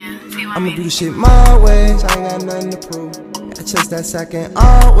I'ma do the shit my ways, I ain't got nothing to prove. I chase that second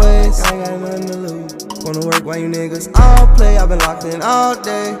always, I ain't got nothing to lose. Gonna work while you niggas all play, I've been locked in all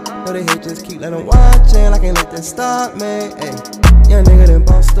day. Know they hate, just keep let them watchin', I can't let that stop me. Ay, young nigga done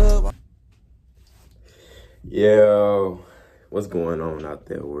bossed up. Yo, what's going on out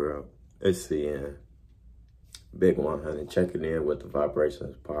there, world? It's CN, Big 100, checking in with the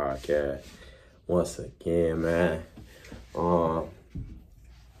Vibrations Podcast once again, man.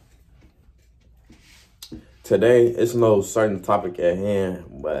 Today, it's no certain topic at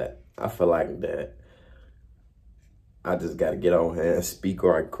hand, but I feel like that I just got to get on here and speak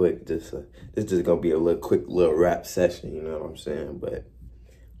right quick. This just going to be a little quick little rap session, you know what I'm saying? But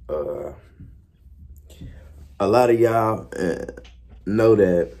a lot of y'all know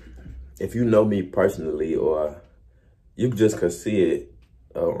that if you know me personally, or you just could see it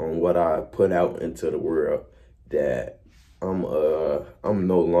on what I put out into the world, that I'm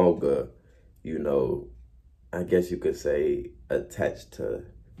no longer, you know, I guess you could say, attached to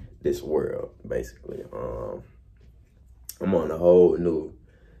this world, basically. I'm on a whole new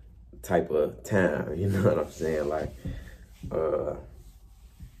type of time, you know what I'm saying? Like,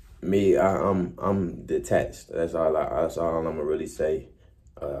 me, I'm detached. That's all I'm gonna really say.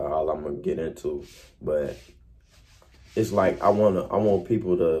 All I'm gonna get into. But it's like I want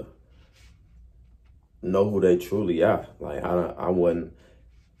people to know who they truly are. Like I wouldn't,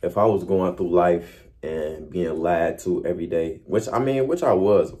 if I was going through life and being lied to every day, which I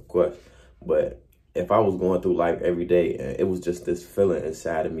was, of course, but if I was going through life every day and it was just this feeling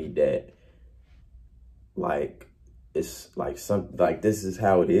inside of me that, like, it's like this is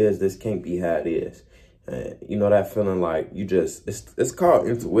how it is, this can't be how it is. You know that feeling, like you just, it's called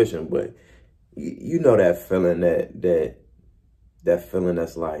intuition, but you know that feeling, that feeling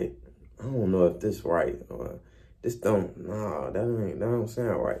that's like, I don't know if this right, or this don't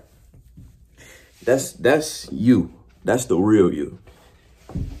sound right. That's you. That's the real you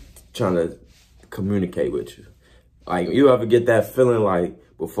trying to communicate with you. Like, you ever get that feeling like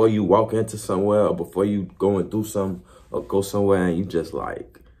before you walk into somewhere, or before you going through something, or go somewhere and you just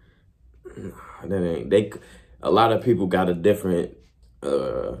like, that ain't, a lot of people got a different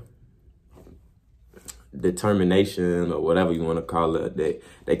determination, or whatever you want to call it.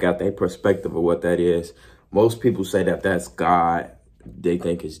 They got their perspective of what that is. Most people say that that's God. They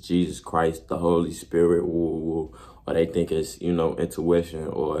think it's Jesus Christ, the Holy Spirit, or they think it's, you know, intuition,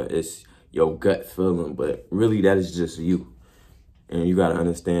 or it's your gut feeling. But really, that is just you. And you got to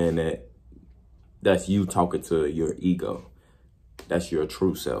understand that that's you talking to your ego. That's your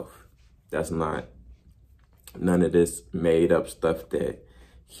true self. That's not none of this made up stuff that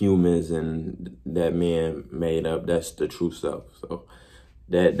humans and that man made up. That's the true self. So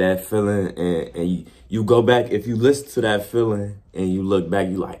that feeling, and you go back, if you listen to that feeling and you look back,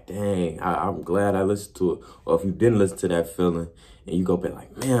 you like, dang, I'm glad I listened to it. Or if you didn't listen to that feeling and you go back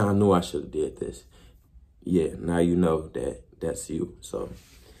like, man, I knew I should have did this. Yeah, now you know that that's you. So,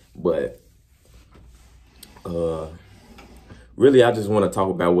 but really, I just want to talk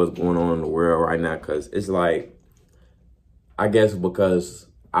about what's going on in the world right now, because it's like, I guess because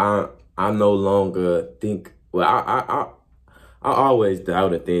I no longer think, well, I always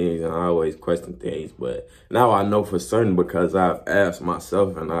doubted things and I always questioned things, but now I know for certain, because I've asked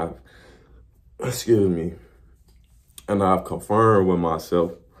myself and I've confirmed with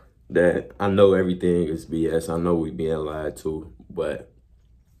myself that I know everything is BS. I know we being lied to, but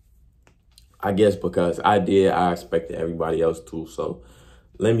I guess because I expected everybody else to. So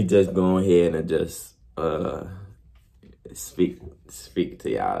let me just go ahead and just speak to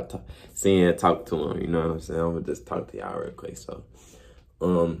y'all, talk to them, you know what I'm saying? I'm gonna just talk to y'all real quick. So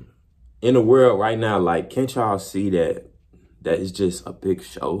in the world right now, like, can't y'all see that it's just a big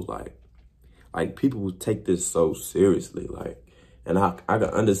show? Like people take this so seriously, like, and I can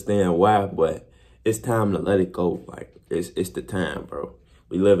understand why, but it's time to let it go. Like, it's the time, bro.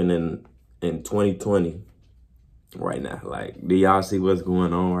 We living in 2020 right now. Like, do y'all see what's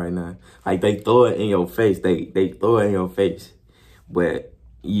going on right now? Like, they throw it in your face. They throw it in your face, but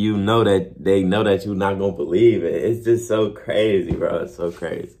you know that they know that you're not gonna believe it. It's just so crazy, bro. It's so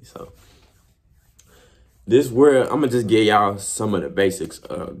crazy. So this world, I'm gonna just give y'all some of the basics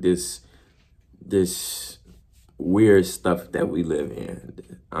of this weird stuff that we live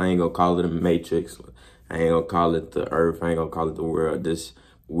in. I ain't gonna call it a matrix. I ain't gonna call it the earth. I ain't gonna call it the world. This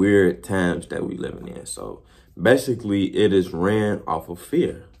weird times that we living in. So basically, it is ran off of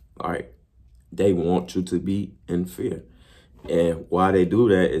fear. Like, they want you to be in fear. And why they do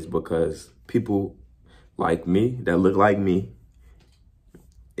that is because people like me, that look like me,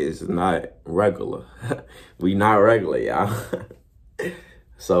 is not regular. We not regular, y'all.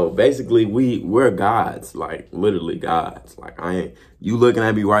 So basically we're gods, like literally gods. Like you looking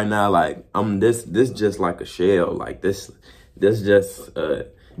at me right now like I'm this just like a shell. Like this just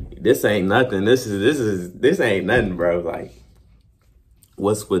this ain't nothing. This ain't nothing, bro. Like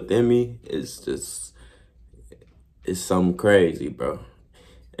what's within me is something crazy, bro.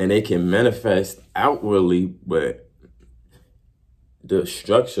 And it can manifest outwardly, but the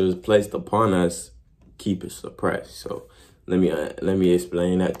structures placed upon us keep it suppressed. So let me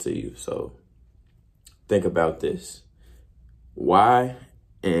explain that to you. So think about this. Why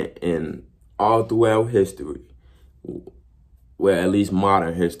in all throughout history, well, at least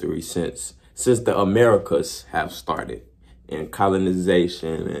modern history, since the Americas have started, and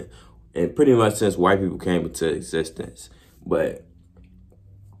colonization and pretty much since white people came into existence, but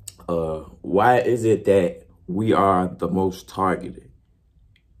why is it that we are the most targeted?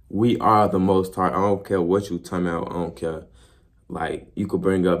 We are the most targeted. I don't care what you talking about. I don't care. Like, you could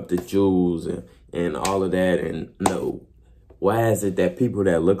bring up the Jews and all of that. And no, why is it that people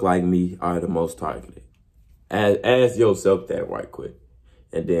that look like me are the most targeted? Ask yourself that right quick.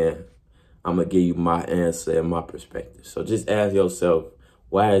 And then I'm going to give you my answer and my perspective. So just ask yourself,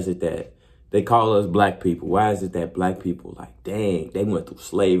 why is it that they call us black people? Why is it that black people, like, dang, they went through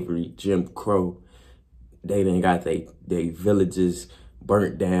slavery, Jim Crow. They done got they villages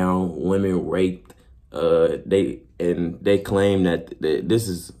burnt down, women raped. They claim that this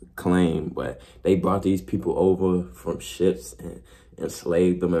is claim, but they brought these people over from ships and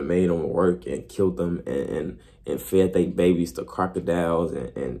enslaved them and made them work and killed them and fed their babies to crocodiles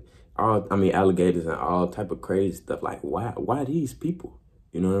and all, I mean, alligators and all type of crazy stuff. Like, why these people?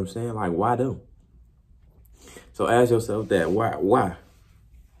 You know what I'm saying? Like, why them? So ask yourself that. Why?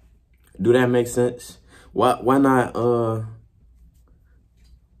 Do that make sense? Why not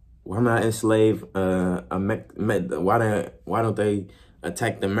enslave why don't they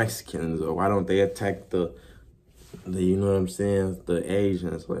attack the Mexicans, or why don't they attack the you know what I'm saying, the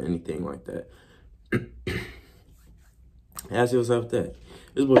Asians or anything like that? Ask yourself that.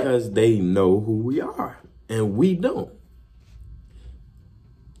 It's because they know who we are and we don't.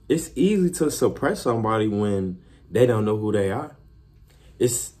 It's easy to suppress somebody when they don't know who they are.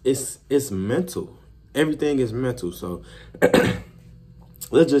 It's mental. Everything is mental. So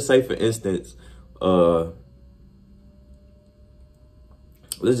let's just say, for instance,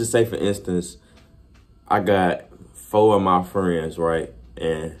 I got 4 of my friends, right?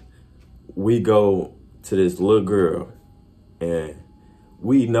 And we go to this little girl, and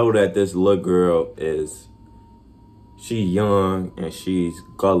we know that this little girl she young and she's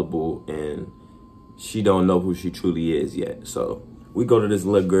gullible and she don't know who she truly is yet. So we go to this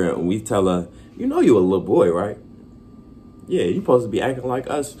little girl and we tell her, you know you a little boy, right? Yeah, you supposed to be acting like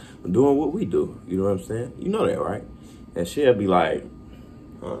us, doing what we do. You know what I'm saying? You know that, right? And she'll be like,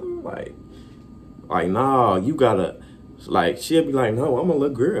 like, nah, you gotta, like, she'll be like, no, I'm a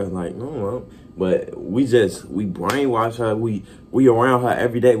little girl. Like, no, but we brainwash her. We around her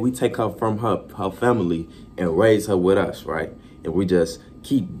every day. We take her from her family and raise her with us, right? And we just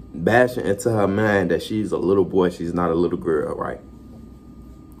keep bashing into her mind that she's a little boy. She's not a little girl, right?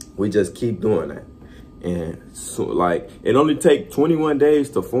 We just keep doing that. And so, like, it only takes 21 days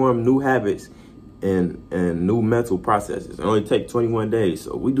to form new habits and new mental processes. It only takes 21 days.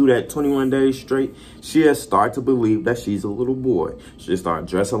 So we do that 21 days straight. She'll start to believe that she's a little boy. She'll start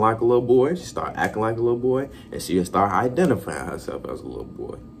dressing like a little boy. She'll start acting like a little boy. And she'll start identifying herself as a little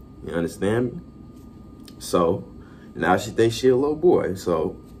boy. You understand me? So now she thinks she's a little boy.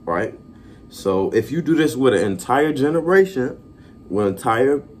 So, right? So if you do this with an entire generation, with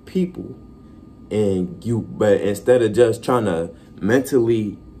entire people, but instead of just trying to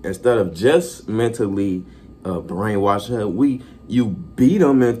mentally brainwash her, you beat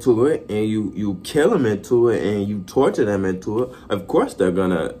them into it, and you kill them into it, and you torture them into it. Of course they're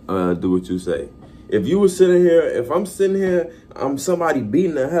gonna do what you say. If you were sitting here, if I'm sitting here, I'm somebody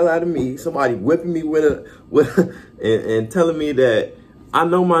beating the hell out of me, somebody whipping me and telling me that I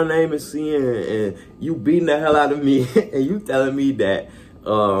know my name is Cian, and you beating the hell out of me, and you telling me that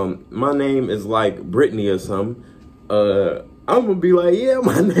my name is like Brittany or something, I'm gonna be like, yeah,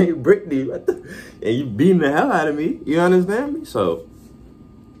 my name Brittany, and you beating the hell out of me. You understand me? So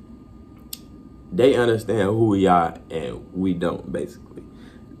they understand who we are and we don't, basically.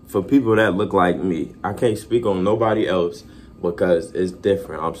 For people that look like me, I can't speak on nobody else because it's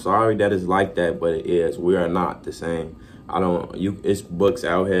different. I'm sorry that it's like that, but it is. We are not the same. It's books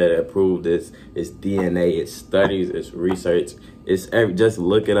out here that prove this. It's DNA, it's studies, it's research. Just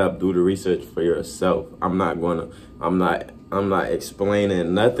look it up, do the research for yourself. I'm not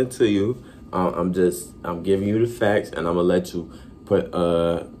explaining nothing to you. I'm giving you the facts, and I'm gonna let you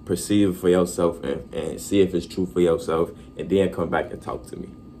perceive it for yourself and see if it's true for yourself, and then come back and talk to me.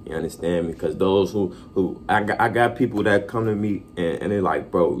 You understand me? Because those I got people that come to me and they're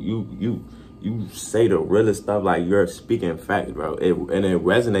like, bro, you say the realest stuff, like you're speaking facts, bro. And it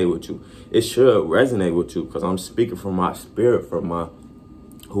resonate with you. It should resonate with you because I'm speaking from my spirit, from my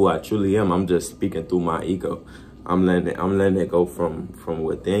who I truly am. I'm just speaking through my ego. I'm letting it go from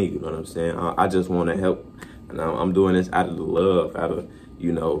within. You know what I'm saying? I just want to help, and I'm doing this out of the love, out of,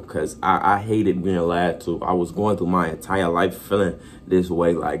 you know, because I hated being lied to. I was going through my entire life feeling this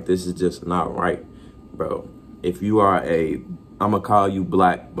way, like this is just not right, bro. If you are I'm gonna call you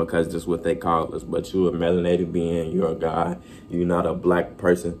black because that's what they call us, but you're a melanated being, you're a guy, you're not a black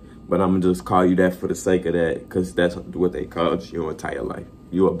person, but I'm gonna just call you that for the sake of that, because that's what they called you your entire life.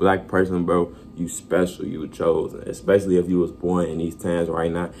 You're a black person, bro. You special, you chosen, especially if you was born in these times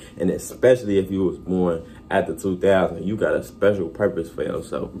right now, and especially if you was born after 2000. You got a special purpose for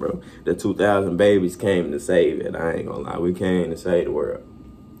yourself, bro. The 2000 babies came to save it. I ain't gonna lie. We came to save the world.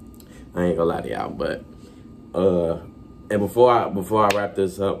 I ain't gonna lie to y'all, but and before I wrap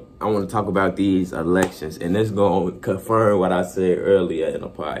this up, I want to talk about these elections, and this gonna confirm what I said earlier in the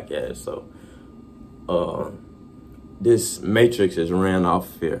podcast. So this matrix is ran off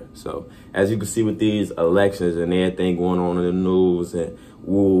fear. So as you can see with these elections and everything going on in the news and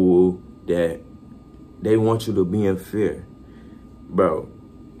woo, that they want you to be in fear. Bro,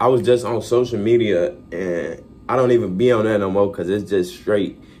 I was just on social media, and I don't even be on that no more because it's just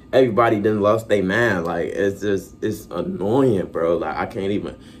straight. Everybody done lost their mind. Like, it's annoying, bro. Like, I can't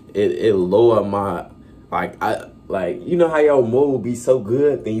even, it lower my, like, you know how your mood be so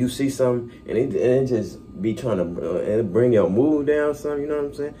good, then you see something, and it just be trying to bring your mood down, something, you know what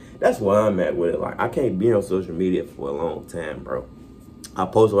I'm saying? That's where I'm at with it. Like, I can't be on social media for a long time, bro. I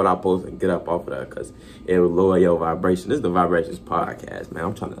post what I post and get up off of that because it will lower your vibration. This is the Vibrations Podcast, man.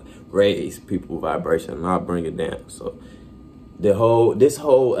 I'm trying to raise people's vibration and not bring it down. So this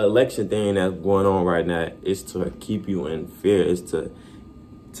whole election thing that's going on right now is to keep you in fear. It's to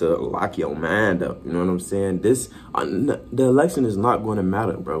lock your mind up. You know what I'm saying? The election is not going to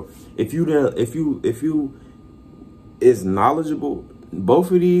matter, bro. If you is knowledgeable,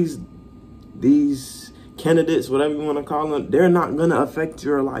 both of these candidates, whatever you want to call them, they're not going to affect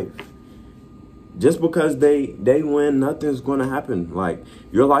your life. Just because they win, nothing's going to happen. Like,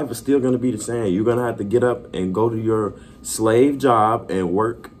 your life is still going to be the same. You're going to have to get up and go to your slave job and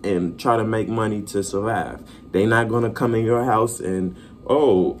work and try to make money to survive. They're not going to come in your house and,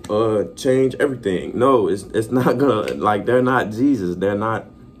 change everything. No, it's not going to, like, they're not Jesus.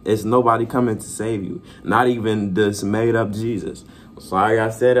 It's nobody coming to save you. Not even this made up Jesus. I'm sorry I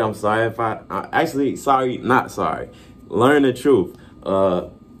said it. I'm sorry if not sorry. Learn the truth.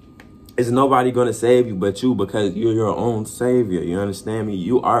 It's nobody going to save you but you, because you're your own savior. You understand me?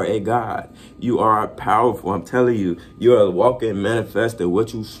 You are a God. You are powerful. I'm telling you, you're a walking manifester.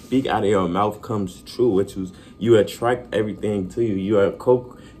 What you speak out of your mouth comes true. You attract everything to you.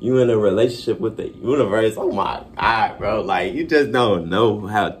 You in a relationship with the universe. Oh my God, bro. Like, you just don't know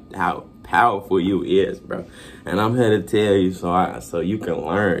how powerful you is, bro. And I'm here to tell you so you can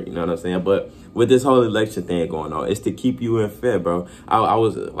learn, you know what I'm saying? But with this whole election thing going on, it's to keep you in fear, bro. I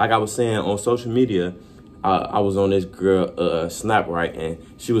was saying on social media, I was on this girl Snap, right, and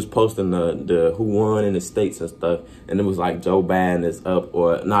she was posting the who won in the states and stuff, and it was like Joe Biden is up,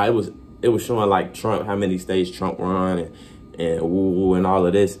 it was showing like Trump, how many states Trump won and woo and all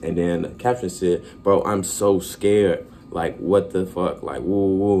of this, and then the caption said, bro, I'm so scared. Like, what the fuck? Like,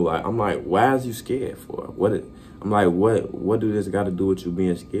 woo. Like, I'm like, why is you scared for? I'm like, what do this got to do with you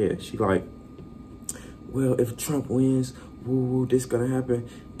being scared? She like, well, if Trump wins, woo, this gonna happen.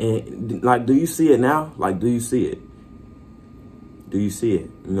 And like, do you see it now? Like, do you see it? Do you see it?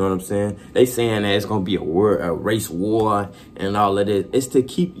 You know what I'm saying? They saying that it's gonna be a race war and all of this. It's to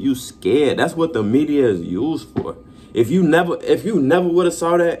keep you scared. That's what the media is used for. If you never would have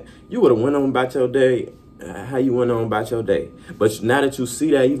saw that, you would have went on about your day. How you went on about your day. But now that you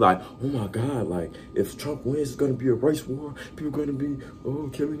see that, you like, oh my God, like, if Trump wins, it's going to be a race war. People going to be,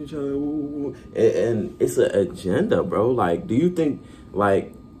 killing each other. And it's an agenda, bro. Like, do you think,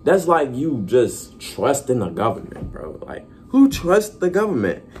 like, that's like you just trusting the government, bro. Like, who trusts the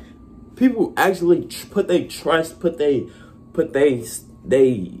government? People actually put their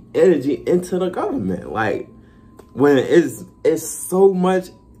energy into the government. Like, when it's so much,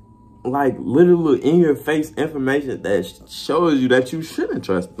 like, literally in your face information that shows you that you shouldn't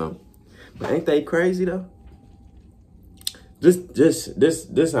trust them. But ain't they crazy though? This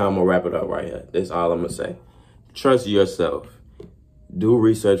how I'm gonna wrap it up right here. This all I'm gonna say. Trust yourself. Do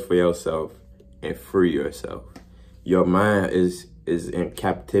research for yourself and free yourself. Your mind is is in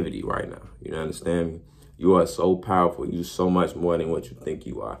captivity right now. You understand me? You are so powerful. You're so much more than what you think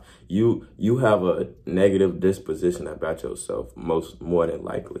you are. You have a negative disposition about yourself, more than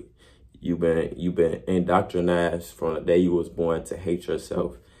likely. You've been indoctrinated from the day you was born to hate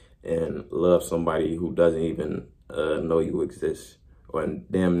yourself and love somebody who doesn't even know you exist, or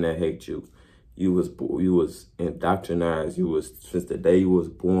damn near hate you. You was indoctrinated. You was, since the day you was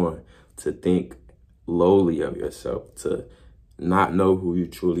born, to think lowly of yourself, to not know who you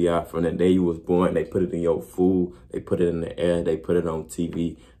truly are. From the day you was born, they put it in your food, they put it in the air, they put it on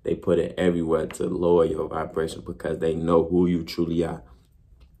TV, they put it everywhere to lower your vibration, because they know who you truly are.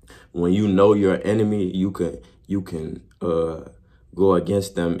 When you know your enemy, you can go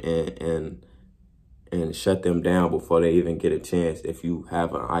against them and shut them down before they even get a chance. If you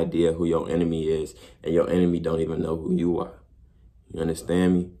have an idea who your enemy is and your enemy don't even know who you are. You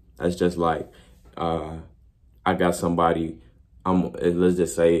understand me? That's just like, I got somebody, let's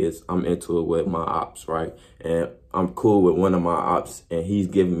just say I'm into it with my ops, right? And I'm cool with one of my ops, and he's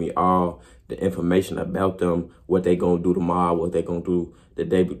giving me all the information about them, what they gonna do tomorrow, what they gonna do the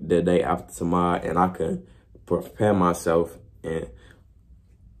day after tomorrow, and I can prepare myself and,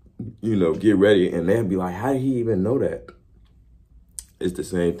 you know, get ready. And they'll be like, how did he even know that? It's the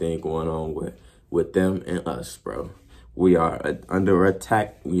same thing going on with them and us, bro. We are under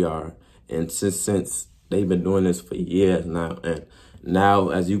attack. We are, and since they've been doing this for years now, and now,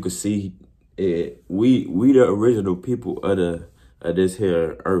 as you can see, we the original people of this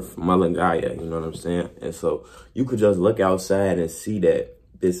here earth, Mother Gaia, you know what I'm saying? And so you could just look outside and see that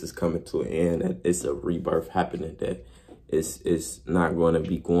this is coming to an end, that it's a rebirth happening, that it's not going to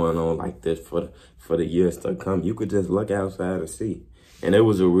be going on like this for the years to come. You could just look outside and see. And there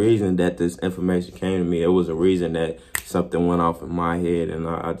was a reason that this information came to me. It was a reason that something went off in my head, and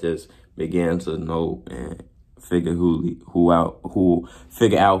I just began to know and figure out who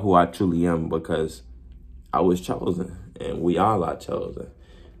I truly am, because I was chosen, and we all are chosen,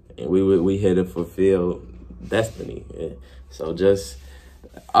 and we here to fulfill destiny. And so just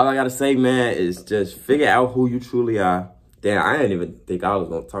all I gotta say, man, is just figure out who you truly are. Damn, I didn't even think I was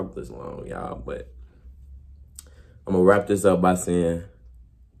gonna talk this long, y'all, but I'm gonna wrap this up by saying,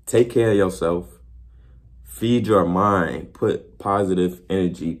 take care of yourself. Feed your mind. Put positive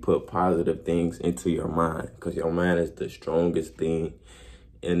energy, put positive things into your mind, because your mind is the strongest thing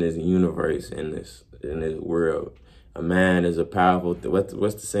in this universe, in this world. A mind is a powerful thing.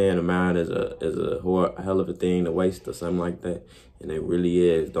 What's the saying? A mind is a hell of a thing to waste, or something like that. And it really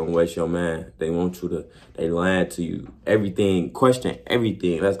is. Don't waste your mind. They want you to, they lying to you. Everything, question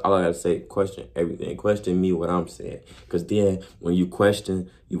everything. That's all I gotta say. Question everything. Question me what I'm saying. Because then when you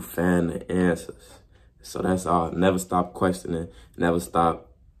question, you find the answers. So that's all. Never stop questioning. Never stop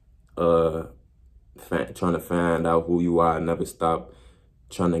trying to find out who you are. Never stop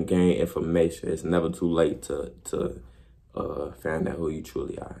trying to gain information. It's never too late to find out who you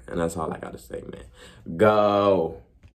truly are. And that's all I gotta say, man. Go.